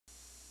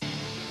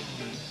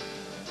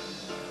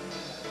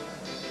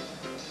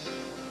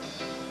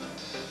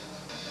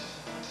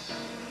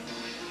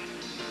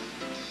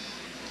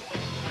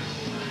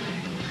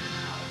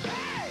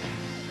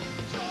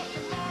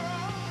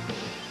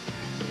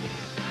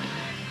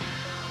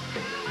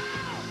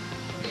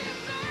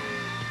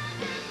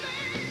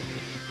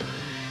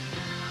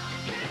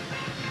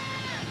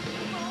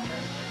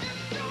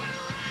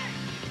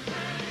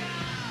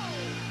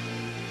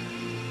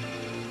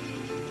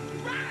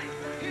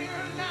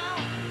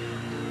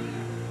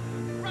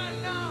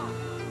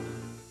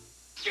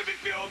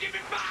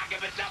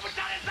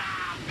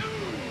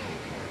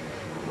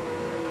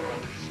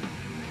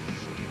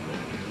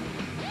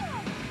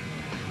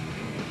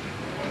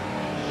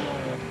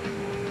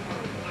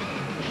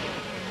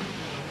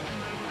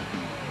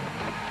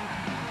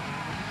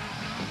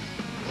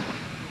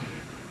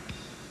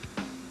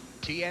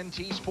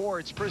TNT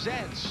Sports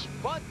presents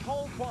Bud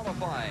Pole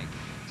Qualifying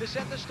to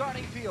set the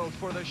starting field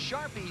for the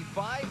Sharpie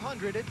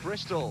 500 at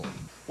Bristol.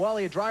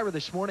 Wally, a driver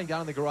this morning down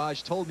in the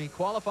garage, told me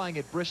qualifying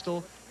at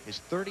Bristol is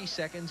 30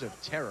 seconds of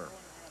terror.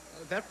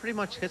 That pretty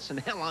much hits the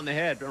nail on the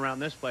head around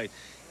this place.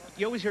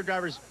 You always hear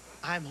drivers,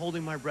 I'm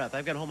holding my breath.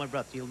 I've got to hold my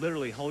breath. You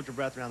literally hold your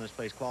breath around this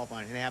place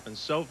qualifying, and it happens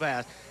so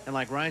fast. And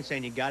like Ryan's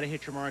saying, you got to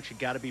hit your marks. You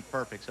got to be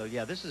perfect. So,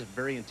 yeah, this is a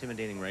very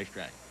intimidating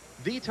racetrack.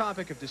 The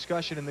topic of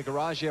discussion in the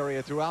garage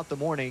area throughout the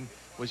morning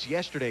was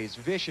yesterday's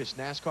vicious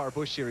NASCAR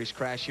Busch Series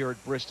crash here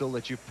at Bristol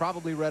that you've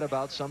probably read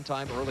about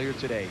sometime earlier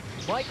today.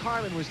 Mike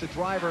Harmon was the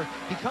driver.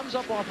 He comes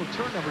up off of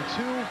turn number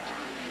 2.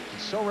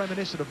 It's so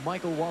reminiscent of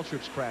Michael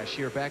Waltrip's crash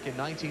here back in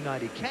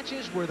 1990.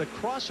 Catches where the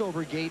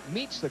crossover gate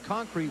meets the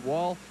concrete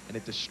wall, and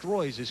it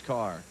destroys his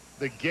car.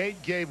 The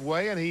gate gave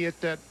way, and he hit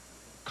that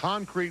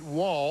concrete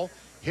wall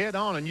head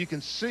on, and you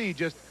can see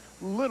just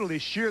literally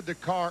sheared the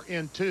car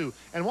in two.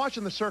 And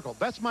watching the circle,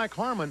 that's Mike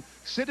Harmon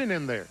sitting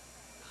in there.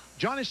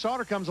 Johnny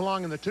Sauter comes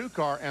along in the 2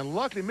 car and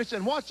luckily misses.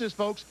 And watch this,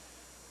 folks.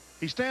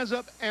 He stands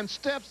up and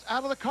steps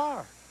out of the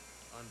car.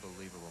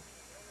 Unbelievable.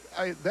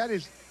 That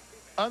is,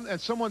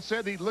 and someone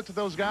said, he looked at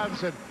those guys and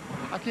said,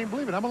 I can't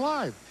believe it, I'm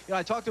alive. Yeah,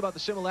 I talked about the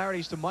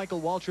similarities to Michael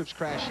Waltrip's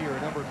crash here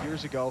a number of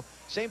years ago.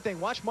 Same thing.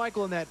 Watch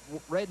Michael in that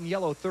red and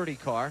yellow 30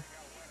 car.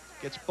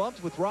 Gets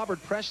bumped with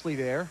Robert Presley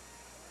there.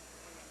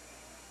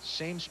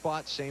 Same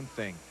spot, same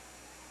thing.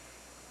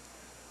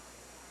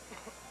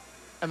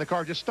 And the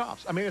car just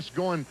stops. I mean, it's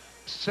going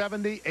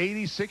 70,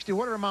 80, 60,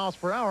 whatever miles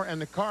per hour,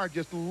 and the car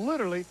just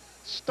literally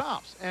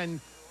stops.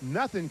 And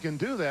nothing can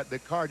do that. The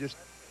car just,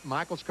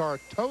 Michael's car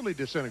totally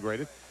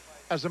disintegrated.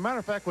 As a matter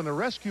of fact, when the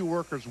rescue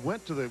workers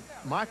went to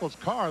Michael's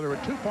car, there were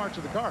 2 parts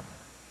of the car.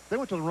 They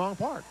went to the wrong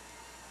part.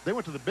 They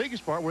went to the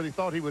biggest part where they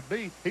thought he would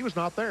be. He was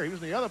not there. He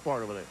was in the other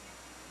part over there.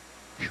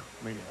 Whew.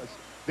 I mean,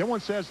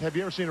 everyone says, have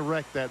you ever seen a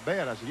wreck that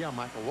bad? I said, yeah,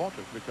 Michael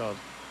Waltrip, because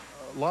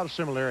a lot of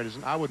similarities.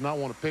 And I would not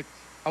want to pick,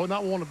 I would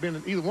not want to be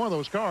in either one of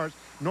those cars,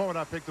 nor would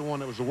I pick the one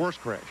that was the worst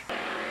crash.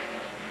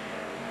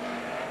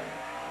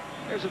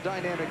 There's a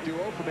dynamic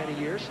duo for many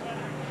years.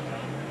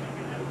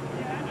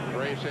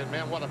 Ray said,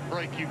 man, what a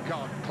break you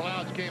caught.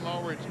 Clouds came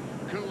over, it's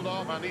cooled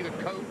off, I need a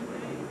coat.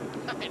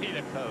 I need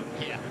a coat,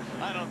 yeah.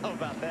 I don't know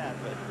about that,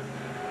 but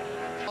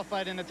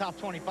qualified in the top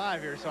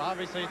 25 here, so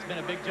obviously it's been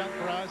a big jump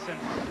for us. And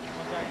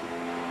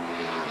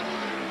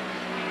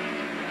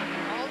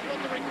all what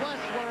the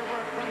requests were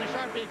from the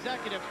Sharpie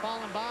executives, Paul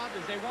and Bob,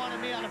 is they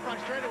wanted me on the front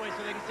straightaway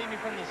so they can see me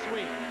from the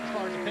suite as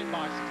far as the pit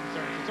box is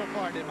concerned. So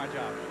far I did my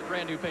job.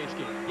 Brand new paint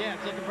scheme. Yeah,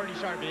 it's looking pretty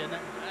Sharpie, isn't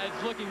it?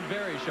 It's looking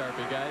very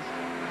Sharpie, guys.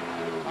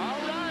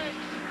 All right,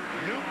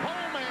 new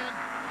pole man.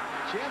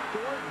 Jeff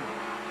Gordon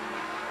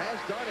has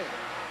done it.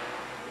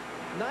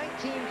 19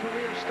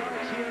 career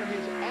starts here.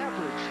 His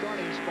average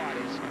starting spot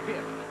is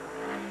 5th.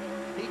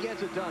 He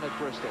gets it done at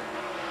Bristol.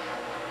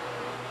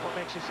 What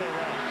makes you say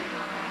that?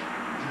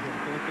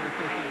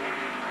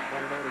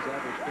 Want to know what his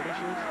average finish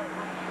is?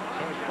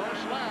 So his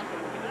first lap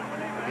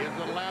is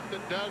the lap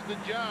that does the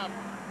job.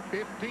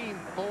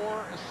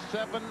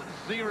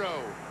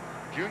 15.470.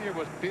 Junior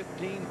was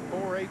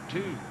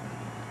 15.482.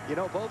 You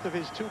know, both of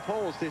his 2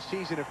 poles this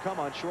season have come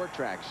on short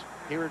tracks.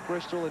 Here at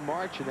Bristol in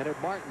March and then at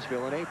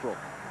Martinsville in April.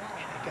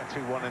 Got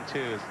through 1 and 2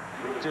 is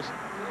just,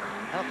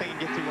 I don't think you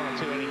can get through 1 and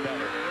 2 any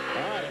better.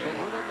 All right, but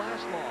will it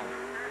last long?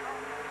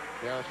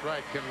 Yeah, that's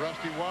right. Can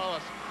Rusty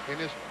Wallace in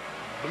his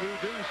blue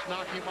deuce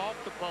knock him off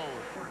the pole?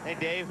 Hey,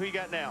 Dave, who you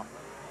got now?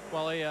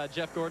 Well,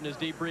 Jeff Gordon is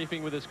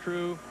debriefing with his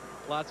crew.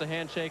 Lots of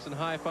handshakes and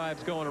high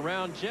fives going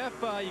around. Jeff,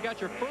 you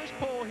got your first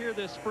pole here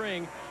this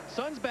spring.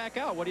 Sun's back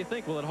out. What do you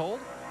think? Will it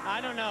hold?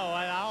 I don't know.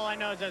 All I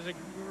know is it was a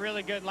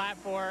really good lap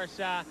for us.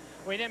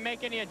 We didn't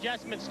make any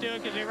adjustments to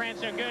it because we ran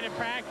so good in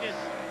practice.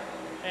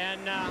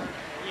 And,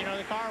 you know,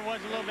 the car was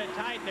a little bit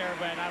tight there,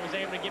 but I was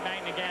able to get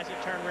back in the gas.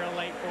 It turned real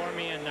late for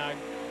me and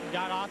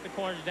got off the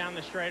corners down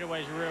the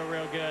straightaways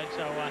real good.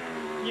 So,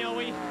 you know,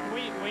 we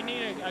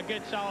need a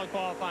good, solid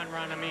qualifying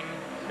run. I mean,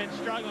 been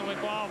struggling with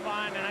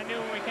qualifying, and I knew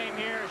when we came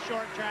here,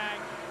 short track,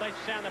 place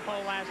us down the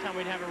pole last time,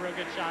 we'd have a real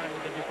good shot at it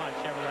with the DuPont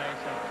Chevrolet.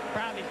 So,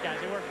 proud of these guys.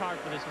 They worked hard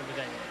for this one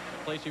today.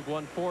 Place you've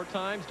won 4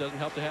 times. Doesn't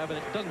help to have it.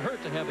 It doesn't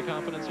hurt to have the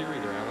confidence here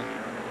either, Alan.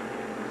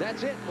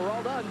 That's it. We're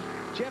all done.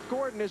 Jeff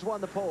Gordon has won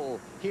the pole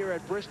here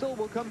at Bristol.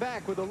 We'll come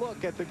back with a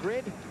look at the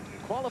grid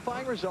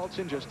qualifying results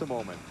in just a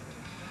moment.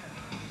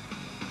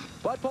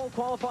 Bud Pole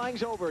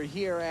qualifying's over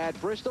here at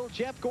Bristol.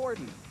 Jeff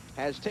Gordon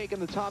has taken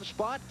the top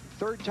spot,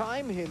 3rd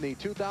time in the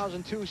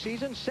 2002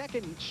 season,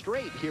 2nd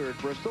straight here at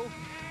Bristol,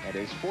 and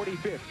his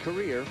 45th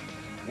career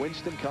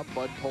Winston Cup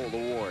Bud Pole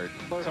Award.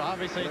 So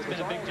obviously it's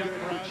been a big jump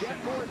for us. Jeff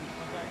Gordon,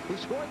 who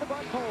scored the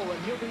Bud Pole,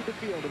 and he'll lead the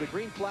field to the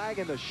green flag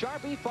in the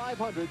Sharpie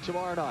 500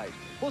 tomorrow night.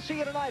 We'll see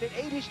you tonight at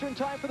 8 Eastern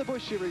time for the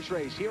Busch Series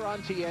race here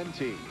on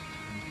TNT.